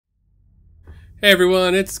Hey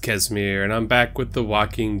everyone, it's Kesmir, and I'm back with The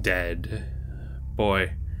Walking Dead.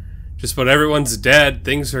 Boy, just about everyone's dead,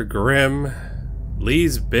 things are grim,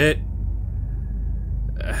 Lee's bit.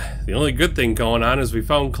 The only good thing going on is we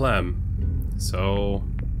found Clem. So,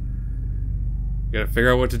 gotta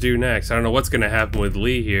figure out what to do next. I don't know what's gonna happen with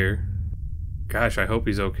Lee here. Gosh, I hope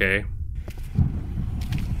he's okay.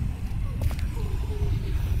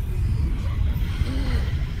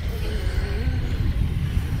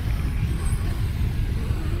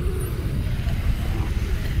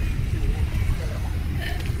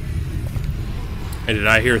 And did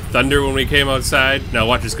I hear thunder when we came outside? Now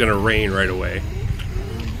watch, it's gonna rain right away.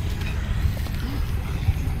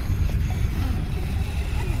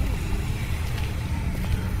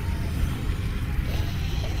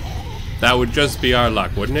 That would just be our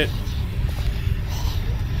luck, wouldn't it?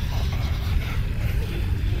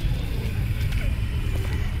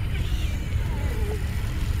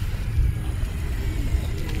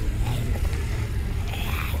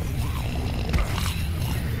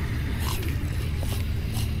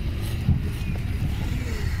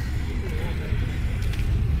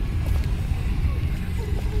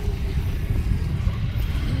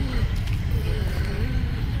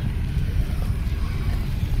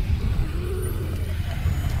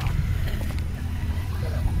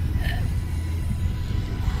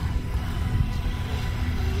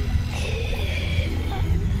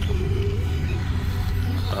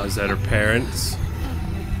 Is that her parents?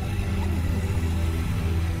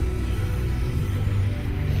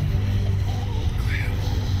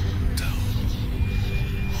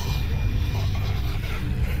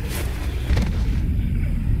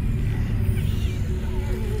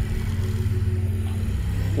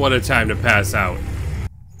 What a time to pass out.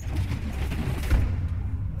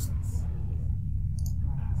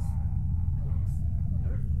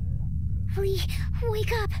 Lee,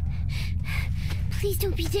 wake up. Please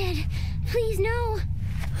don't be dead. Please, no.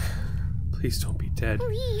 Please don't be dead.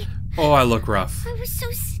 Lee. Oh, I look rough. I was so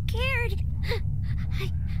scared.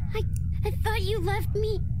 I thought you left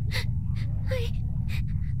me.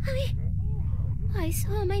 I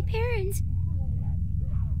saw my parents.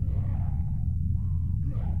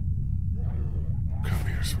 Come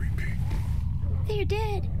here, sweet pea. They're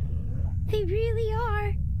dead. They really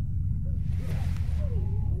are.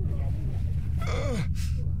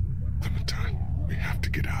 Clementine, we have to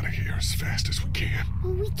get out of here as fast as we can.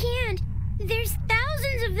 Well, we can't. There's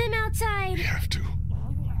thousands of them outside. We have to.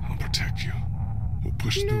 I'll protect you. We'll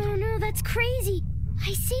push through them. No, that's crazy.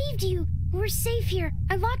 I saved you. We're safe here.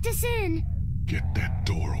 I locked us in. Get that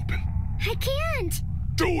door open. I can't.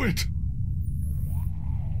 Do it!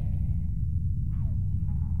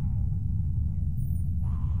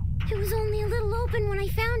 It was only a little open when I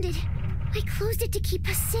found it. I closed it to keep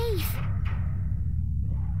us safe.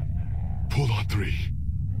 Pull on 3.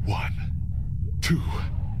 1, 2,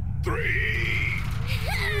 3!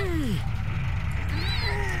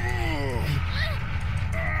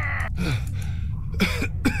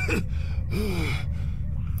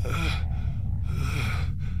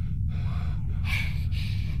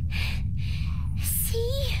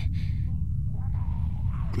 See?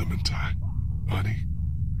 Clementine, honey.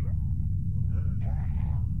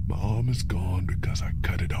 My arm is gone because I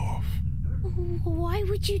cut it off. Why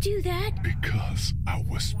would you do that? Because I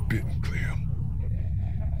was bitten, Clem.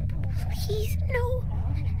 Please, no.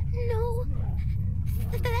 No.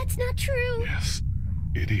 That's not true. Yes,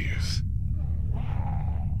 it is.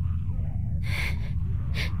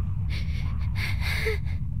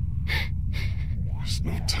 There's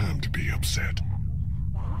no time to be upset.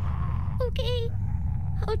 Okay.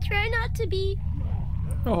 I'll try not to be.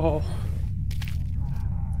 Oh.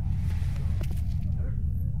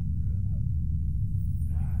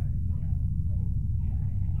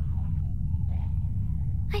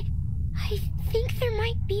 I think there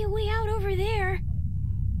might be a way out over there.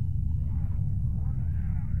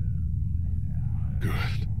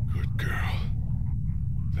 Good girl.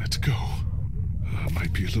 Let's go.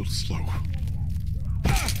 Might be a little slow.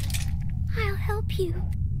 I'll help you.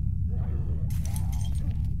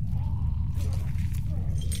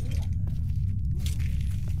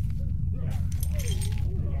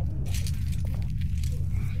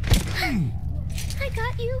 I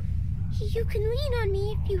got you. You can lean on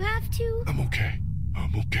me if you have to. I'm okay.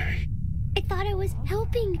 I thought I was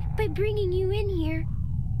helping by bringing you in here.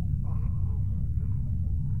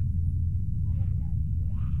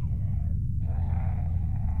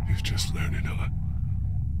 You're just learning how to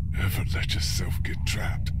ever let yourself get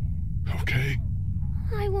trapped. Okay?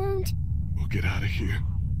 I won't. We'll get out of here.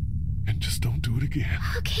 And just don't do it again.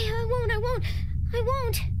 Okay, I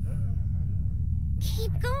won't.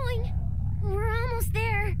 Keep going. We're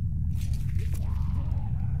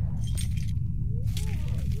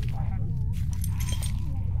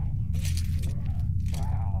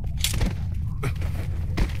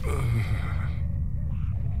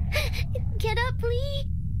Get up, Lee.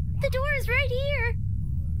 The door is right here.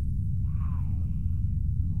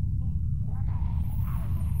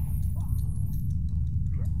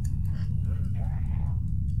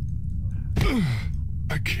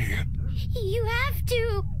 I can't. You have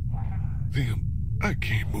to. Liam, I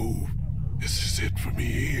can't move. This is it for me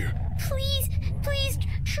here. Please, please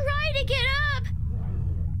try to get up.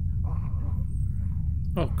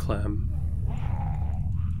 Oh, Clem.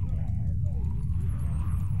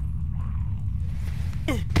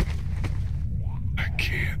 I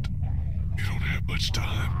can't. You don't have much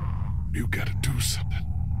time. You gotta do something.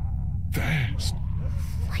 Fast.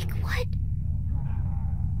 Like what?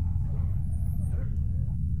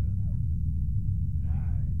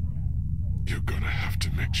 You're gonna have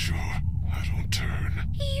to make sure I don't turn.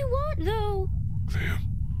 You won't, though. Liam,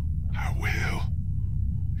 I will.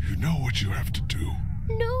 You know what you have to do.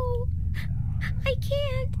 No, I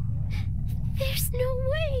can't. There's no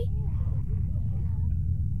way.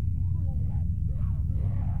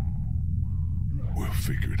 We'll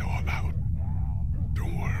figure it all out.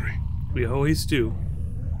 Don't worry. We always do.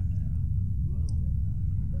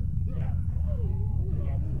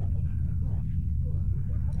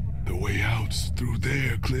 The way out's through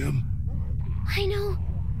there, Clem. I know.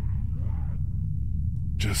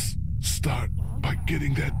 Just start by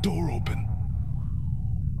getting that door open.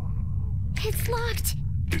 It's locked.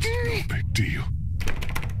 It's no big deal.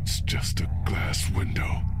 It's just a glass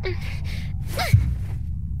window.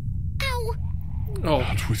 Ow! Oh,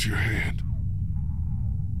 Out with your hand.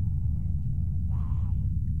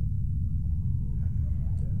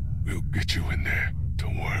 We'll get you in there.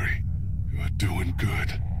 Don't worry. You're doing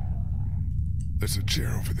good. There's a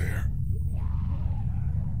chair over there.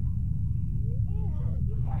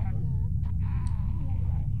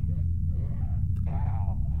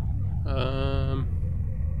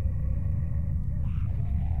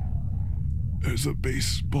 There's a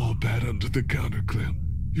baseball bat under the counter, Clem.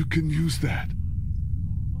 You can use that.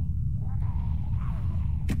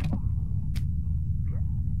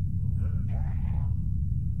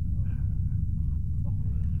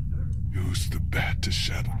 Use the bat to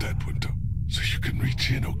shadow that window so you can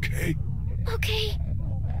reach in, okay? Okay.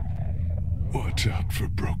 Watch out for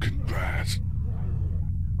broken glass.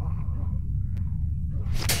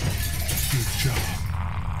 Good job.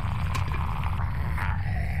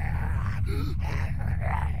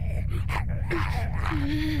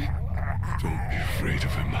 Don't be afraid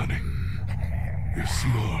of him, honey. You're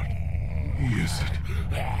smart. He isn't.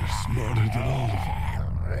 You're smarter than all of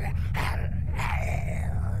them.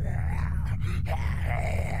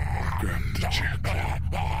 Grab the chair, Clem.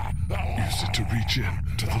 Use it to reach in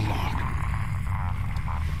to the lock.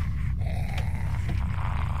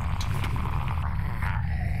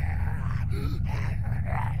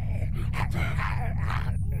 Then,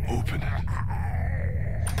 open it.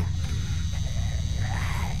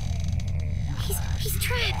 He's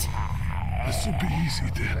trapped. This'll be easy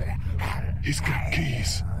then. He's got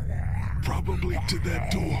keys. Probably to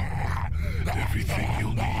that door. And everything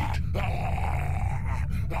you'll need.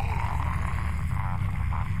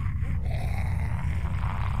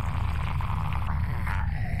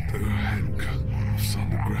 There are handcuffs on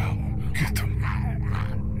the ground. Get them.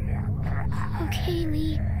 Okay,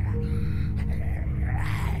 Lee.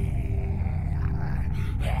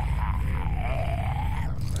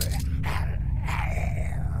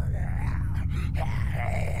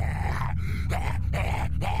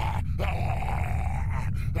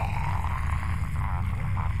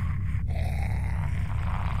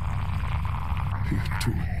 You're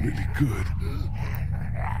doing really good.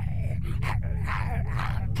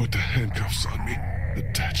 Put the handcuffs on me.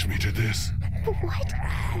 Attach me to this. What?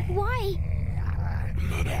 Why?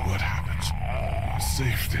 No matter what happens, you're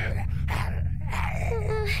safe then. I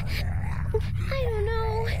don't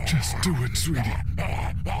know. Just do it, sweetie.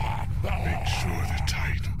 Make sure they're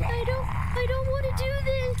tight. I don't want to do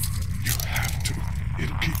this. You have to.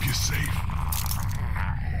 It'll keep you safe.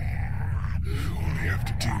 You only have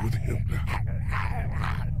to deal with him now.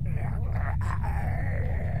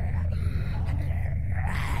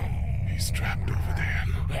 He's trapped over there.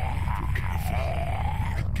 Be careful.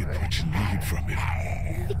 You can get what you need from him.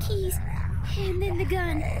 The keys, and then the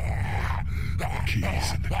gun. The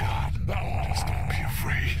keys and the gun. Just don't be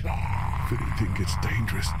afraid. If anything gets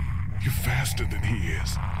dangerous, you're faster than he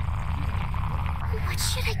is. What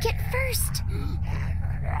should I get first?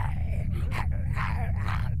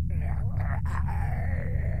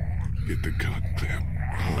 Get the gun, Clem.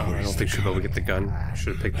 I don't think she'll be able to get the gun.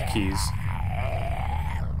 Should have picked the keys.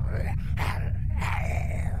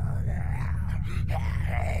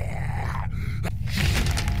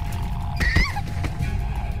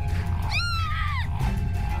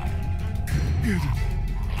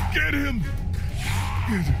 Get him!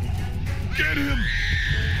 Get him! Get him!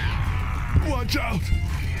 Watch out!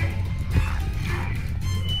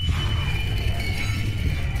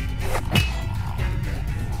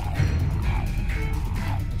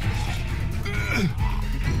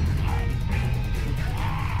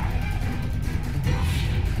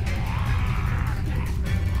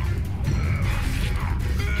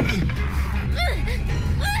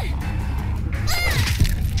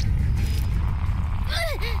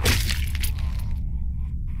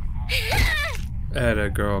 Atta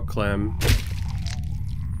girl, Clem.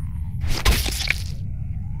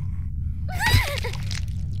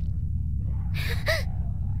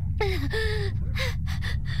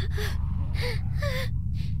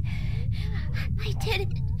 I did it.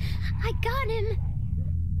 I got him.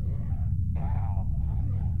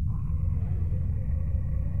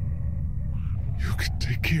 You can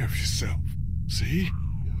take care of yourself. See?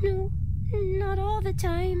 No, not all the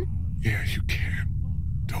time. Yeah, you can.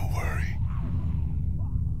 Don't worry.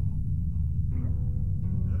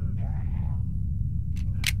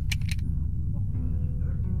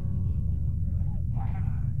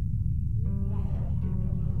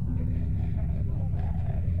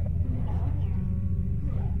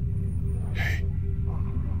 Hey.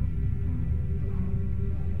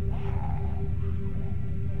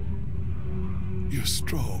 You're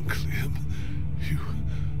strong, Clem.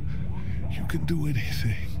 You can do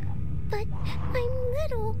anything. But I'm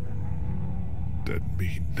little. Doesn't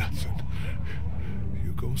mean nothing.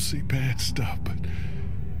 You go see bad stuff, but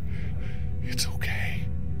it's okay.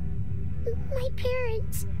 My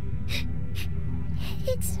parents.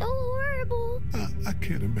 It's so horrible. I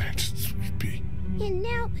can't imagine, sweet pea. And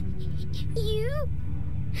now, you?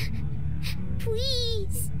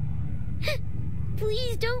 Please.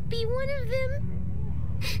 Please don't be one of them.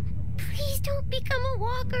 Please don't become a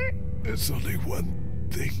walker. There's only one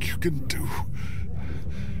thing you can do.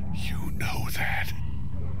 You know that.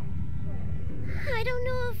 I don't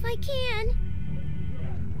know if I can.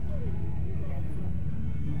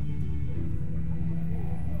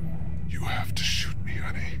 You have to shoot me,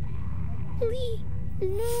 honey. Lee,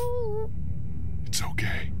 no. It's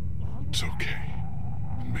okay. It's okay.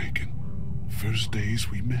 Megan, first days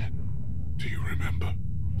we met. Do you remember?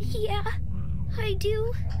 Yeah, I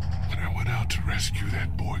do. When I went out to rescue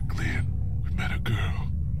that boy, Glenn, we met a girl.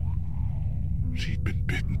 She'd been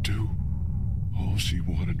bitten too. All she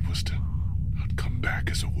wanted was to not come back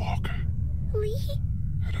as a walker. Lee?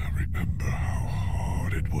 And I remember how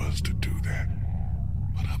hard it was to do that.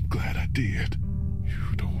 But I'm glad I did.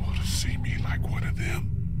 You don't want to see me like one of them.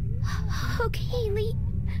 Okay, Lee.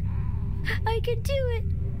 I can do it.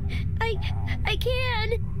 I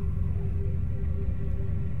can.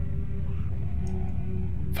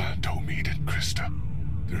 Find Omid and Krista.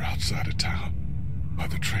 They're outside of town, by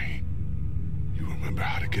the train. You remember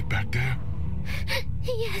how to get back there?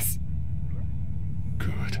 Yes.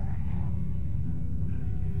 Good.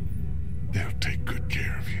 They'll take good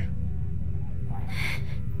care of you.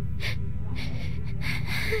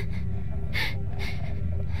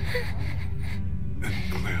 And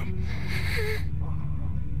Clem.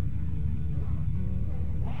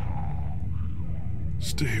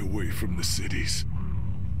 Stay away from the cities.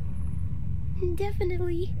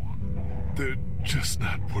 Definitely. They're just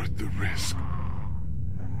not worth the risk.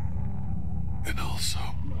 And also,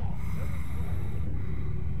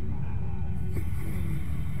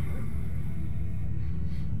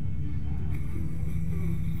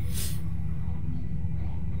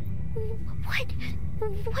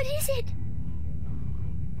 What is it?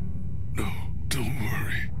 no, don't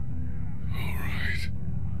worry. All right.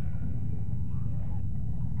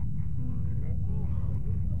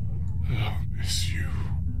 I'll miss you.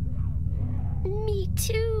 Me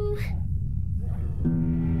too.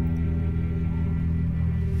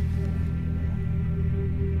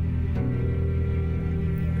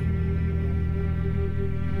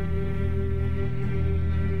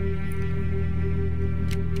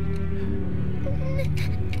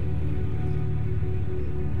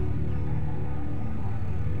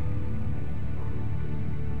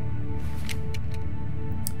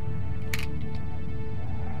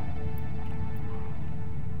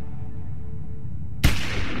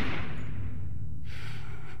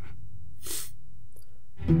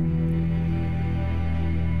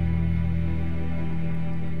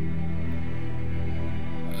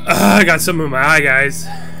 I got some in my eye, guys.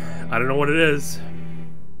 I don't know what it is.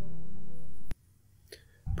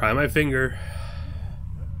 Probably my finger.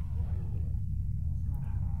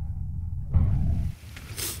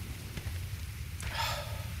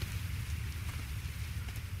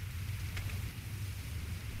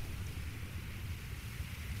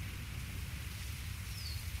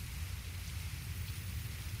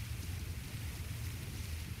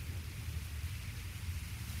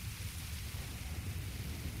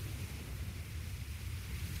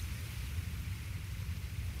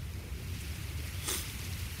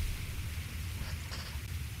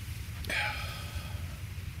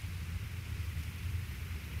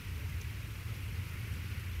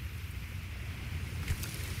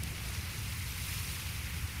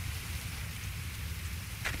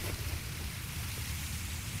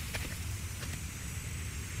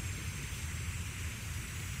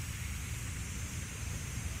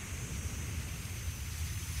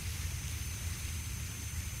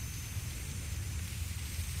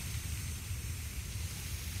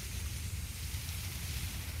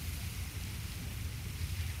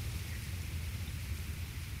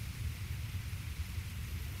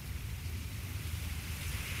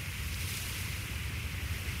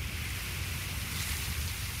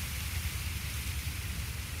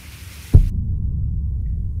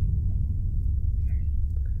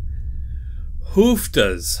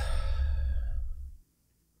 Hooftas.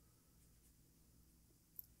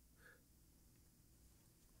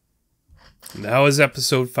 That was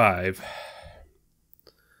episode 5.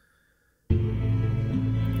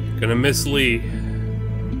 Gonna miss Lee.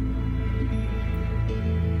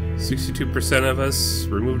 62% of us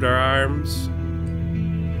removed our arms.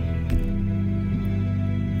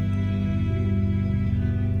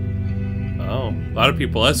 Oh, a lot of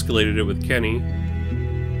people escalated it with Kenny.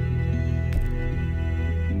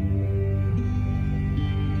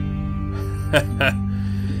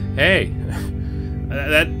 Hey,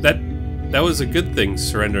 that was a good thing,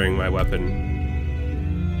 surrendering my weapon.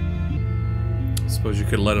 Suppose you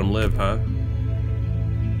could let him live, huh?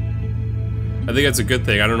 I think that's a good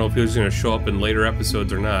thing. I don't know if he was going to show up in later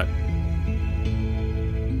episodes or not.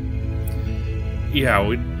 Yeah,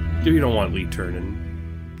 we don't want Lee turning.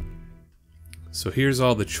 So here's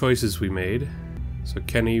all the choices we made. So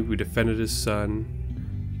Kenny, we defended his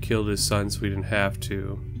son, killed his son so we didn't have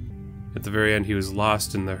to. At the very end, he was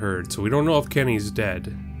lost in the herd, so we don't know if Kenny's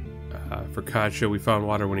dead. For Katja, we found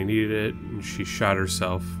water when he needed it, and she shot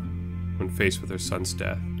herself when faced with her son's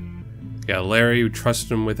death. Yeah, Larry, we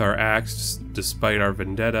trusted him with our axe despite our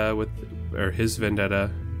vendetta, his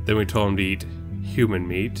vendetta. Then we told him to eat human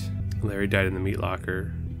meat. Larry died in the meat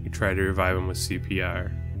locker. We tried to revive him with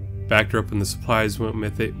CPR. Backed her up when the supplies went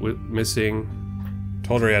missing.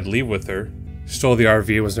 Told her he had to leave with her. Stole the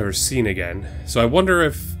RV and was never seen again. So I wonder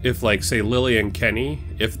if like, say, Lily and Kenny,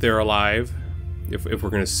 if they're alive, if we're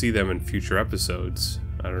gonna see them in future episodes.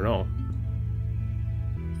 I don't know.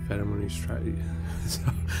 Fed him when he's trying. So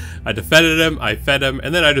I defended him, I fed him,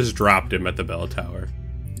 and then I just dropped him at the bell tower.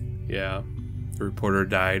 Yeah. The reporter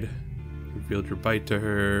died. Revealed your bite to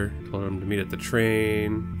her. Told him to meet at the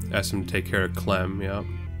train. Asked him to take care of Clem, yeah.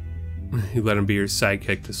 You let him be your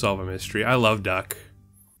sidekick to solve a mystery. I love Duck.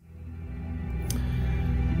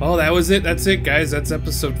 Oh, that was it. That's it, guys. That's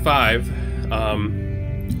episode 5.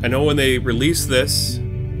 I know when they released this,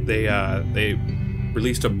 they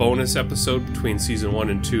released a bonus episode between season 1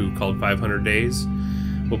 and 2 called 500 Days.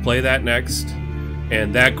 We'll play that next,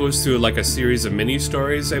 and that goes through like a series of mini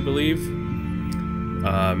stories, I believe.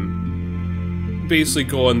 Basically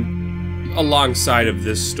going alongside of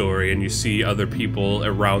this story, and you see other people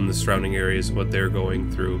around the surrounding areas and what they're going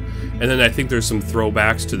through. And then I think there's some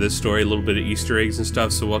throwbacks to this story, a little bit of Easter eggs and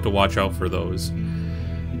stuff, so we'll have to watch out for those.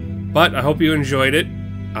 But I hope you enjoyed it.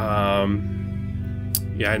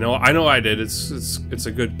 Yeah, I know I did. It's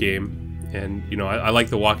a good game, and you know I like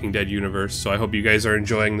the Walking Dead universe, so I hope you guys are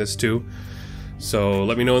enjoying this too. So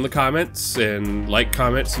let me know in the comments, and like,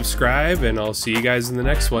 comment, subscribe, and I'll see you guys in the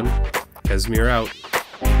next one. Esmir out.